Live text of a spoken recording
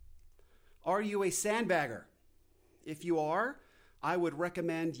Are you a sandbagger? If you are, I would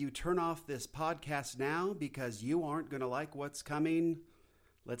recommend you turn off this podcast now because you aren't going to like what's coming.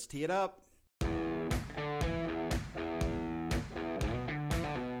 Let's tee it up.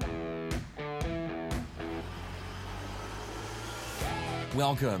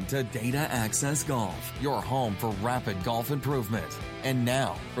 Welcome to Data Access Golf, your home for rapid golf improvement. And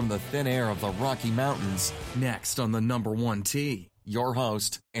now, from the thin air of the Rocky Mountains, next on the number one tee, your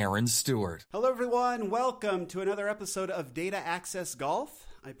host, Aaron Stewart. Hello, everyone. Welcome to another episode of Data Access Golf.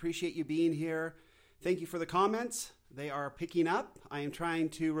 I appreciate you being here. Thank you for the comments. They are picking up. I am trying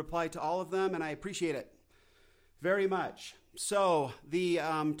to reply to all of them, and I appreciate it very much. So, the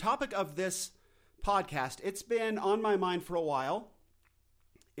topic of this podcast, it's been on my mind for a while.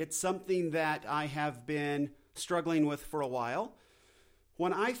 It's something that I have been struggling with for a while.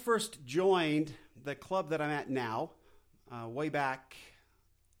 When I first joined the club that I'm at now, way back,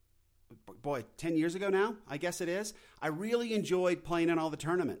 10 years ago now, I guess it is, I really enjoyed playing in all the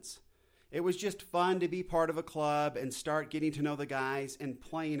tournaments. It was just fun to be part of a club and start getting to know the guys and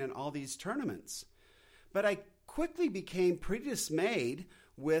playing in all these tournaments. But I quickly became pretty dismayed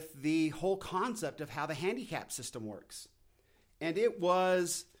with the whole concept of how the handicap system works. And it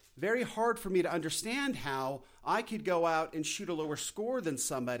was very hard for me to understand how I could go out and shoot a lower score than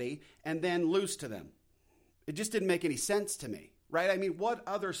somebody and then lose to them. It just didn't make any sense to me, right? I mean, what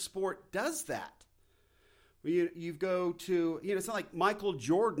other sport does that? You go to, it's not like Michael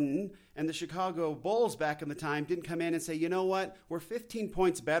Jordan and the Chicago Bulls back in the time didn't come in and say, you know what, we're 15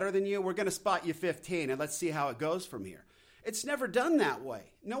 points better than you. We're going to spot you 15 and let's see how it goes from here. It's never done that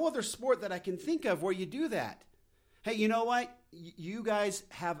way. No other sport that I can think of where you do that. Hey, you know what? You guys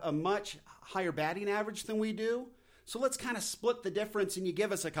have a much higher batting average than we do. So let's kind of split the difference and you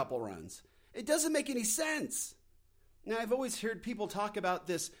give us a couple runs. It doesn't make any sense. Now, I've always heard people talk about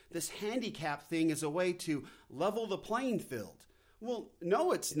this handicap thing as a way to level the playing field. Well,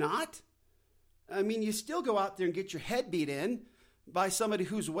 no, it's not. I mean, you still go out there and get your head beat in by somebody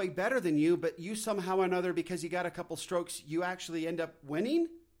who's way better than you, but you somehow or another, because you got a couple strokes, you actually end up winning?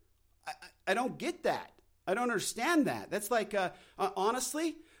 I don't get that. I don't understand that. That's like,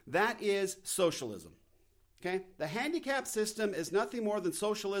 honestly, that is socialism. Okay? The handicap system is nothing more than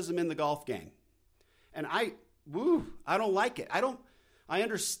socialism in the golf game. And I don't like it. I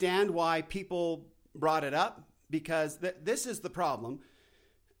understand why people brought it up because this is the problem,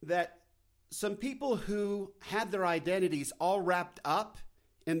 that some people who had their identities all wrapped up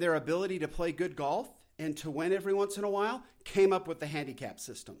in their ability to play good golf and to win every once in a while came up with the handicap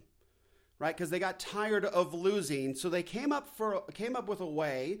system. Right? Because they got tired of losing. So they came up with a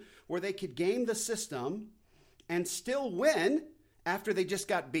way where they could game the system and still win after they just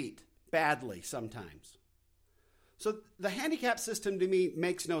got beat badly sometimes. So the handicap system to me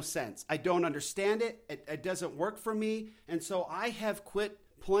makes no sense. I don't understand it. It doesn't work for me. And so I have quit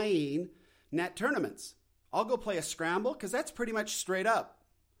playing net tournaments. I'll go play a scramble because that's pretty much straight up.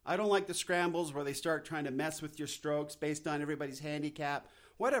 I don't like the scrambles where they start trying to mess with your strokes based on everybody's handicap,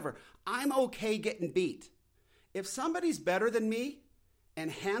 whatever. I'm okay getting beat. If somebody's better than me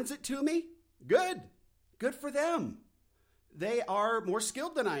and hands it to me, good. Good for them. They are more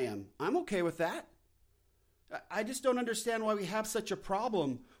skilled than I am. I'm okay with that. I just don't understand why we have such a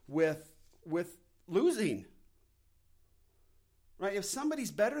problem with losing. Right? If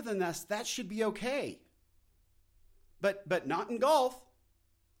somebody's better than us, that should be okay. But not in golf.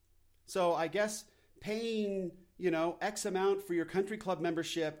 So I guess paying, X amount for your country club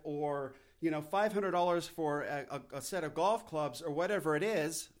membership or, $500 for a set of golf clubs or whatever it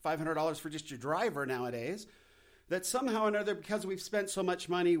is, $500 for just your driver nowadays, that somehow or another, because we've spent so much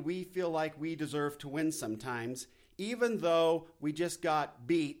money, we feel like we deserve to win sometimes, even though we just got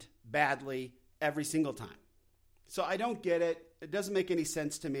beat badly every single time. So I don't get it. It doesn't make any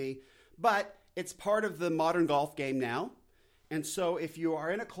sense to me, but it's part of the modern golf game now. And so if you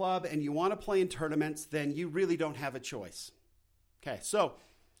are in a club and you want to play in tournaments, then you really don't have a choice. Okay, so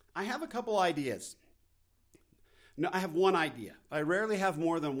I have a couple ideas. No, I have one idea. I rarely have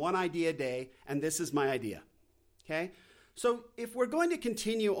more than one idea a day, and this is my idea. Okay, so if we're going to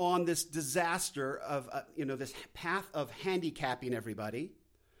continue on this disaster of, this path of handicapping everybody,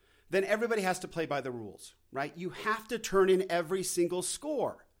 then everybody has to play by the rules, right? You have to turn in every single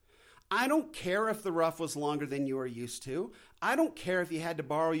score. I don't care if the rough was longer than you are used to. I don't care if you had to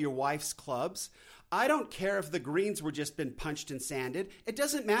borrow your wife's clubs. I don't care if the greens were just been punched and sanded. It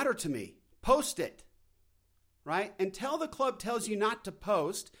doesn't matter to me. Post it, right? Until the club tells you not to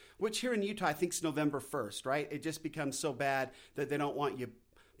post, which here in Utah I think is November 1st, right? It just becomes so bad that they don't want you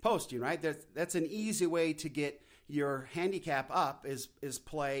posting, right? That's an easy way to get your handicap up is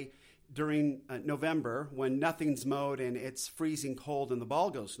play during November when nothing's mowed and it's freezing cold and the ball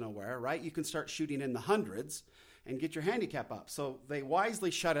goes nowhere, right? You can start shooting in the hundreds and get your handicap up. So they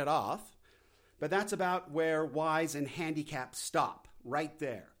wisely shut it off, but that's about where wise and handicap stop, right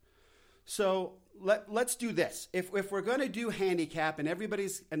there. So let's do this. If we're going to do handicap and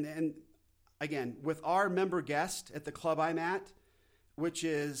everybody's, and again, with our member guest at the club I'm at, which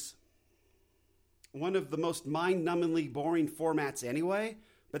is one of the most mind-numbingly boring formats anyway,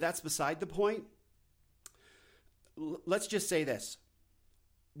 but that's beside the point. Let's just say this.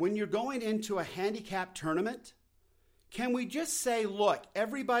 When you're going into a handicap tournament, can we just say, look,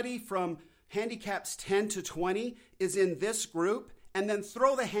 everybody from handicaps 10 to 20 is in this group, and then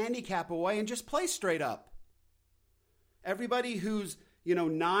throw the handicap away and just play straight up? Everybody who's,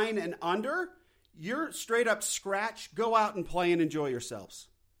 9 and under, you're straight up scratch, go out and play and enjoy yourselves.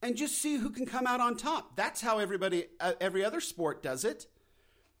 And just see who can come out on top. That's how every other sport does it,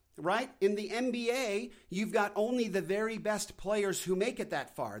 right? In the NBA, you've got only the very best players who make it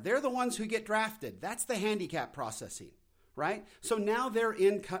that far. They're the ones who get drafted. That's the handicap processing, right? So now they're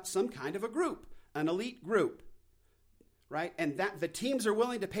in some kind of a group, an elite group, right? And that the teams are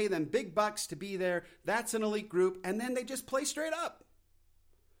willing to pay them big bucks to be there. That's an elite group. And then they just play straight up.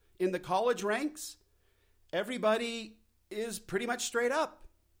 In the college ranks, everybody is pretty much straight up.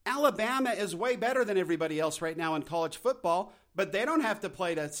 Alabama is way better than everybody else right now in college football, but they don't have to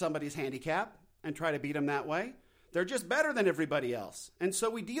play to somebody's handicap and try to beat them that way. They're just better than everybody else. And so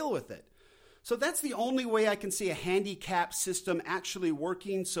we deal with it. So that's the only way I can see a handicap system actually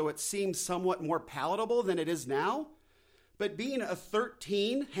working so it seems somewhat more palatable than it is now. But being a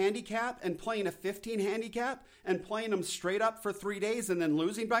 13 handicap and playing a 15 handicap and playing them straight up for 3 days and then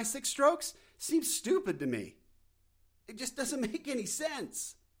losing by 6 strokes seems stupid to me. It just doesn't make any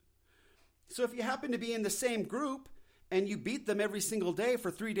sense. So if you happen to be in the same group and you beat them every single day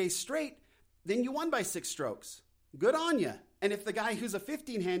for 3 days straight, then you won by 6 strokes. Good on you. And if the guy who's a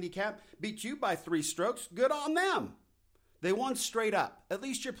 15 handicap beat you by 3 strokes, good on them. They won straight up. At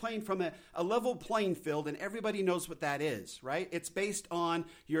least you're playing from a level playing field and everybody knows what that is, right? It's based on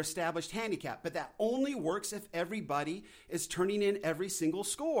your established handicap, but that only works if everybody is turning in every single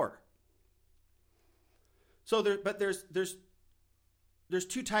score. So there's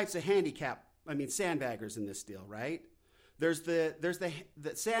 2 types of sandbaggers in this deal, right? There's the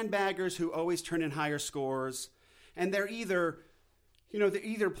sandbaggers who always turn in higher scores, and they're either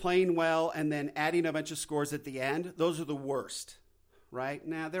playing well and then adding a bunch of scores at the end. Those are the worst, right?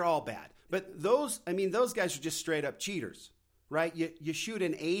 Now, they're all bad. But those guys are just straight up cheaters, right? You shoot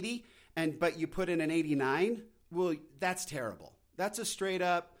an 80 but you put in an 89. Well, that's terrible. That's a straight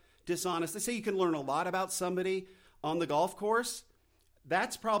up dishonest. They say you can learn a lot about somebody on the golf course.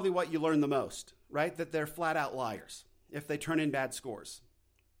 That's probably what you learn the most, right? That they're flat out liars if they turn in bad scores.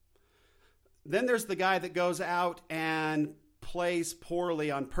 Then there's the guy that goes out and plays poorly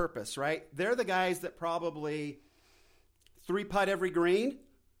on purpose, right? They're the guys that probably 3-putt every green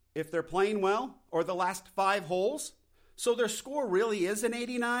if they're playing well, or the last 5 holes. So their score really is an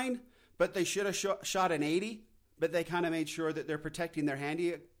 89, but they should have shot an 80, but they kind of made sure that they're protecting their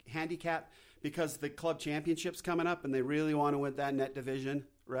handicap because the club championship's coming up and they really want to win that net division,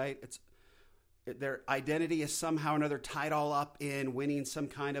 right? Their identity is somehow or another tied all up in winning some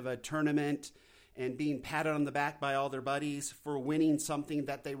kind of a tournament and being patted on the back by all their buddies for winning something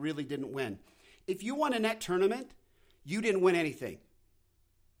that they really didn't win. If you won a net tournament, you didn't win anything.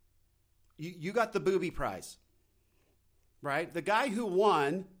 You got the booby prize, right? The guy who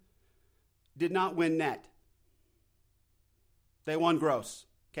won did not win net. They won gross.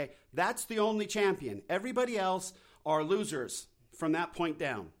 Okay, that's the only champion. Everybody else are losers from that point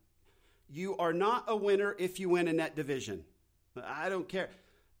down. You are not a winner if you win a net division. I don't care.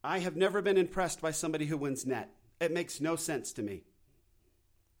 I have never been impressed by somebody who wins net. It makes no sense to me.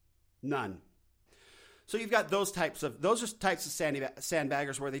 None. So you've got those types of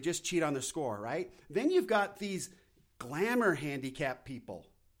sandbaggers where they just cheat on their score, right? Then you've got these glamour handicap people,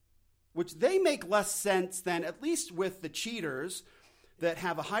 which they make less sense than, at least with the cheaters that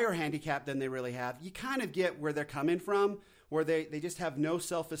have a higher handicap than they really have. You kind of get where they're coming from, where they just have no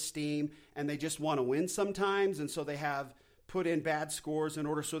self-esteem and they just want to win sometimes, and so they have put in bad scores in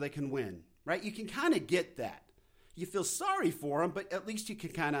order so they can win, right? You can kind of get that. You feel sorry for them, but at least you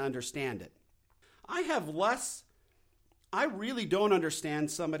can kind of understand it. I really don't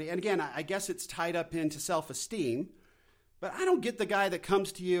understand somebody, and again, I guess it's tied up into self-esteem, but I don't get the guy that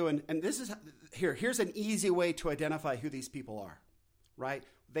comes to you, and this is, here's an easy way to identify who these people are, right?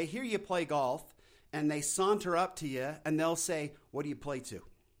 They hear you play golf, and they saunter up to you, and they'll say, what do you play to?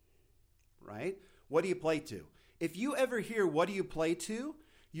 Right? What do you play to? If you ever hear, what do you play to?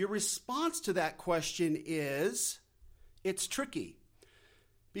 Your response to that question is, it's tricky.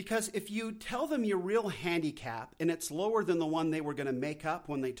 Because if you tell them your real handicap and it's lower than the one they were going to make up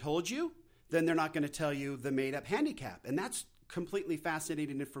when they told you, then they're not going to tell you the made-up handicap. And that's completely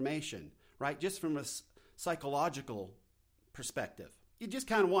fascinating information, right? Just from a psychological perspective. You just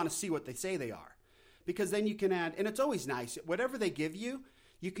kind of want to see what they say they are. Because then you can add, and it's always nice, whatever they give you,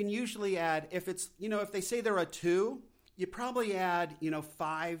 you can usually add, if it's, if they say they're a 2, you probably add,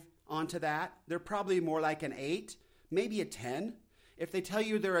 5 onto that. They're probably more like an 8, maybe a 10. If they tell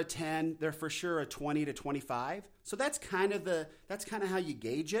you they're a 10, they're for sure a 20 to 25. So that's kind of how you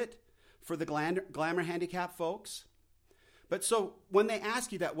gauge it for the glamour handicap folks. But so when they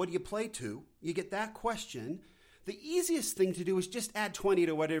ask you that, what do you play to? You get that question. The easiest thing to do is just add 20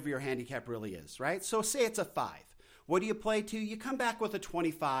 to whatever your handicap really is, right? So say it's a 5. What do you play to? You come back with a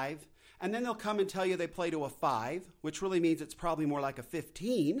 25, and then they'll come and tell you they play to a 5, which really means it's probably more like a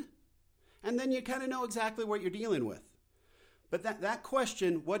 15. And then you kind of know exactly what you're dealing with. But that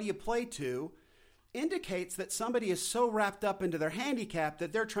question, what do you play to, indicates that somebody is so wrapped up into their handicap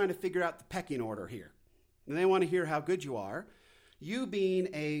that they're trying to figure out the pecking order here. And they want to hear how good you are. You being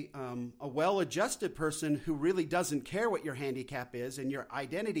a well-adjusted person who really doesn't care what your handicap is and your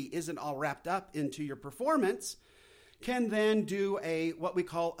identity isn't all wrapped up into your performance, can then do what we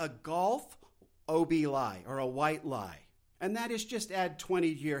call a golf OB lie or a white lie. And that is just add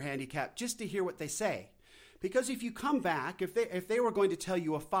 20 to your handicap just to hear what they say. Because if you come back, if they were going to tell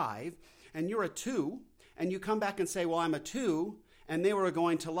you a 5 and you're a 2, and you come back and say, well, I'm a 2, and they were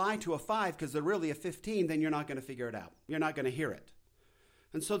going to lie to a 5 because they're really a 15, then you're not going to figure it out. You're not going to hear it.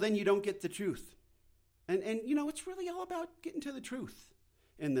 And so then you don't get the truth. And it's really all about getting to the truth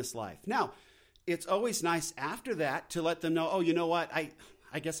in this life. Now, it's always nice after that to let them know, oh, you know what?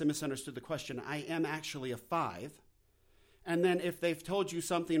 I guess I misunderstood the question. I am actually a 5. And then if they've told you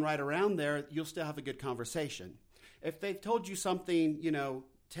something right around there, you'll still have a good conversation. If they've told you something,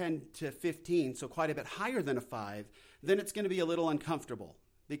 10 to 15, so quite a bit higher than a 5, then it's going to be a little uncomfortable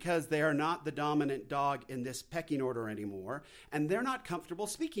because they are not the dominant dog in this pecking order anymore, and they're not comfortable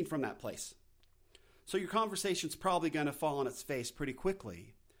speaking from that place. So your conversation's probably going to fall on its face pretty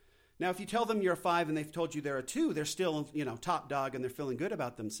quickly. Now, if you tell them you're a 5 and they've told you they're a 2, they're still, top dog and they're feeling good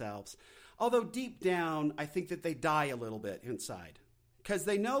about themselves. Although deep down, I think that they die a little bit inside because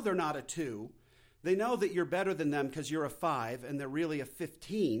they know they're not a 2. They know that you're better than them because you're a 5 and they're really a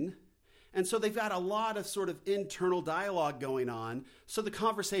 15. And so they've got a lot of sort of internal dialogue going on. So the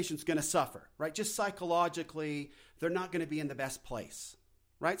conversation's going to suffer, right? Just psychologically, they're not going to be in the best place,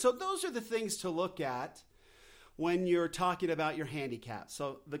 right? So those are the things to look at when you're talking about your handicap.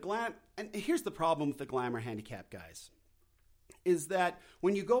 So and here's the problem with the glamour handicap guys, is that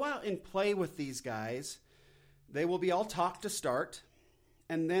when you go out and play with these guys, they will be all talk to start,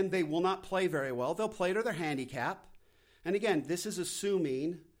 and then they will not play very well. They'll play to their handicap. And again, this is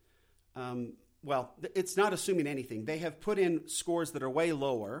assuming, it's not assuming anything. They have put in scores that are way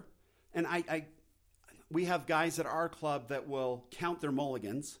lower. And we have guys at our club that will count their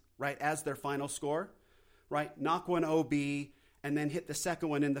mulligans, right, as their final score, right? Knock one OB and then hit the second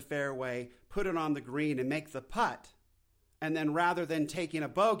one in the fairway, put it on the green and make the putt. And then rather than taking a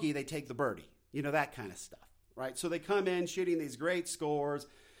bogey, they take the birdie, that kind of stuff, right? So they come in shooting these great scores.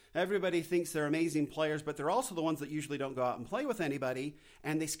 Everybody thinks they're amazing players, but they're also the ones that usually don't go out and play with anybody,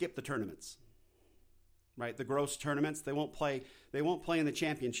 and they skip the tournaments, right? The gross tournaments, they won't play in the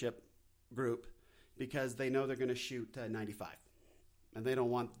championship group because they know they're going to shoot 95, and they don't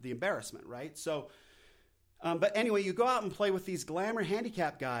want the embarrassment, right? So, but anyway, you go out and play with these glamour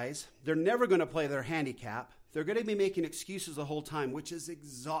handicap guys. They're never going to play their handicap. They're going to be making excuses the whole time, which is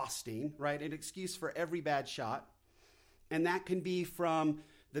exhausting, right? An excuse for every bad shot. And that can be from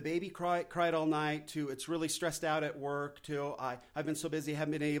the baby cried all night to it's really stressed out at work to I've been so busy, I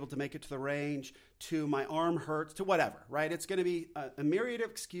haven't been able to make it to the range to my arm hurts to whatever, right? It's going to be a myriad of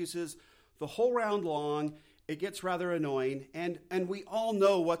excuses the whole round long. It gets rather annoying. And we all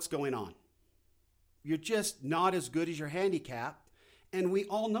know what's going on. You're just not as good as your handicap. And we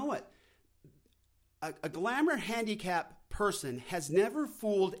all know it. A glamour handicap person has never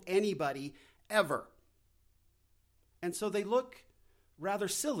fooled anybody ever. And so they look rather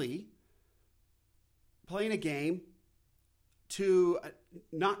silly playing a game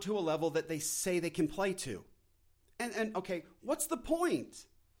not to a level that they say they can play to. And okay, what's the point?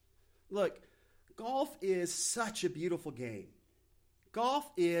 Look, golf is such a beautiful game. Golf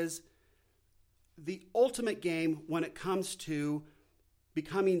is the ultimate game when it comes to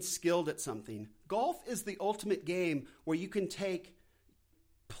becoming skilled at something. Golf is the ultimate game where you can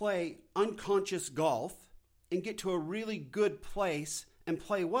play unconscious golf and get to a really good place and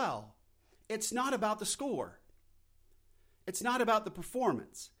play well, it's not about the score. It's not about the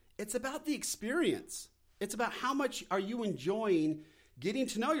performance. It's about the experience. It's about how much are you enjoying getting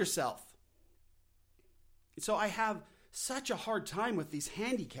to know yourself. So I have such a hard time with these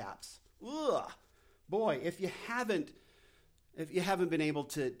handicaps. Ugh. Boy, if you haven't been able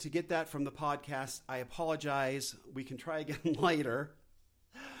to get that from the podcast, I apologize. We can try again later.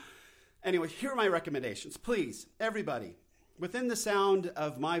 Anyway, here are my recommendations. Please, everybody, within the sound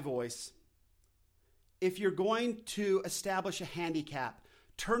of my voice, if you're going to establish a handicap,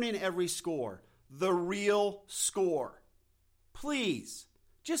 turn in every score, the real score. Please,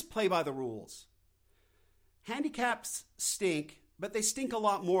 just play by the rules. Handicaps stink, but they stink a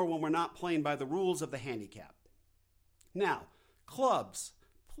lot more when we're not playing by the rules of the handicap. Now, clubs,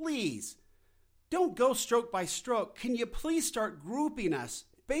 please, don't go stroke by stroke. Can you please start grouping us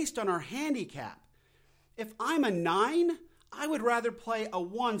based on our handicap? If I'm a 9, I would rather play a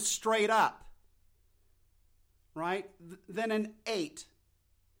 1 straight up, right, than an 8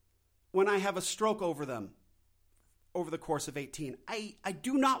 when I have a stroke over them over the course of 18. I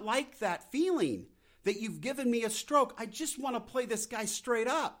do not like that feeling that you've given me a stroke. I just want to play this guy straight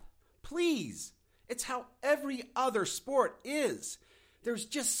up. Please. It's how every other sport is. There's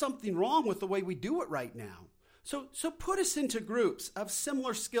just something wrong with the way we do it right now. So put us into groups of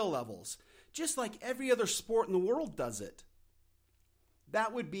similar skill levels, just like every other sport in the world does it.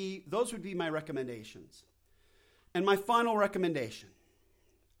 Those would be my recommendations. And my final recommendation,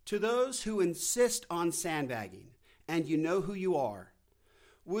 to those who insist on sandbagging, and you know who you are,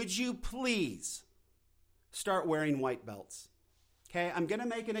 would you please start wearing white belts? Okay, I'm going to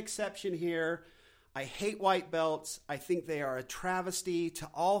make an exception here. I hate white belts. I think they are a travesty to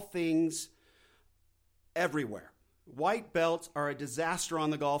all things everywhere. White belts are a disaster on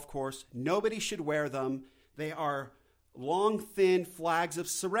the golf course. Nobody should wear them. They are long, thin flags of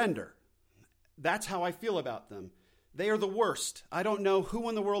surrender. That's how I feel about them. They are the worst. I don't know who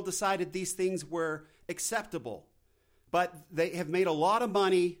in the world decided these things were acceptable, but they have made a lot of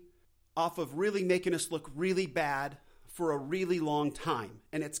money off of really making us look really bad for a really long time,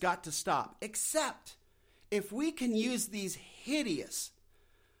 and it's got to stop. Except if we can use these hideous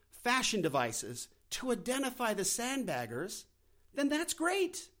fashion devices to identify the sandbaggers, then that's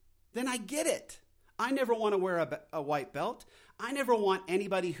great. Then I get it. I never want to wear a white belt. I never want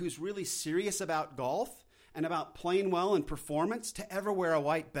anybody who's really serious about golf and about playing well and performance to ever wear a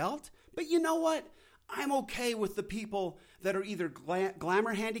white belt. But you know what? I'm okay with the people that are either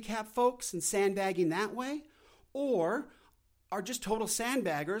glamour handicap folks and sandbagging that way, or are just total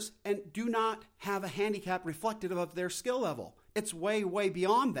sandbaggers and do not have a handicap reflective of their skill level. It's way, way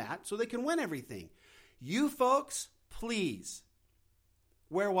beyond that, so they can win everything. You folks, please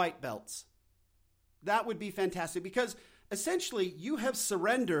wear white belts. That would be fantastic, because essentially you have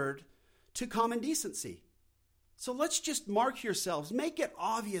surrendered to common decency. So let's just mark yourselves. Make it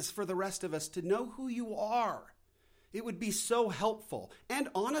obvious for the rest of us to know who you are. It would be so helpful. And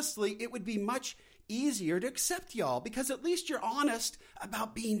honestly, it would be much easier to accept y'all, because at least you're honest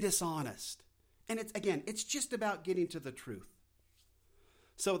about being dishonest. And it's just about getting to the truth.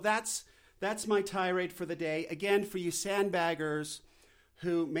 So that's my tirade for the day. Again, for you sandbaggers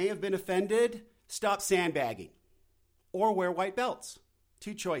who may have been offended, stop sandbagging or wear white belts.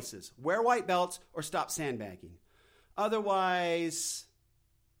 2 choices. Wear white belts or stop sandbagging. Otherwise,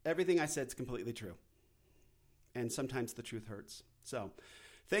 everything I said is completely true. And sometimes the truth hurts. So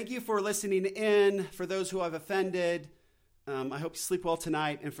thank you for listening in. For those who I've offended, I hope you sleep well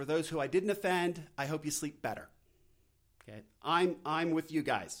tonight. And for those who I didn't offend, I hope you sleep better. Okay, I'm with you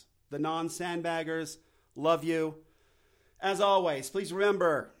guys. The non-sandbaggers, love you. As always, please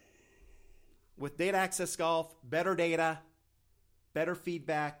remember, with Data Access Golf, better data, better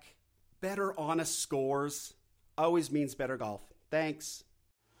feedback, better honest scores always means better golf. Thanks.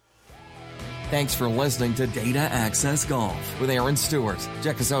 Thanks for listening to Data Access Golf with Aaron Stewart.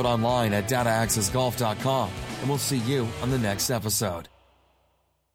 Check us out online at dataaccessgolf.com, and we'll see you on the next episode.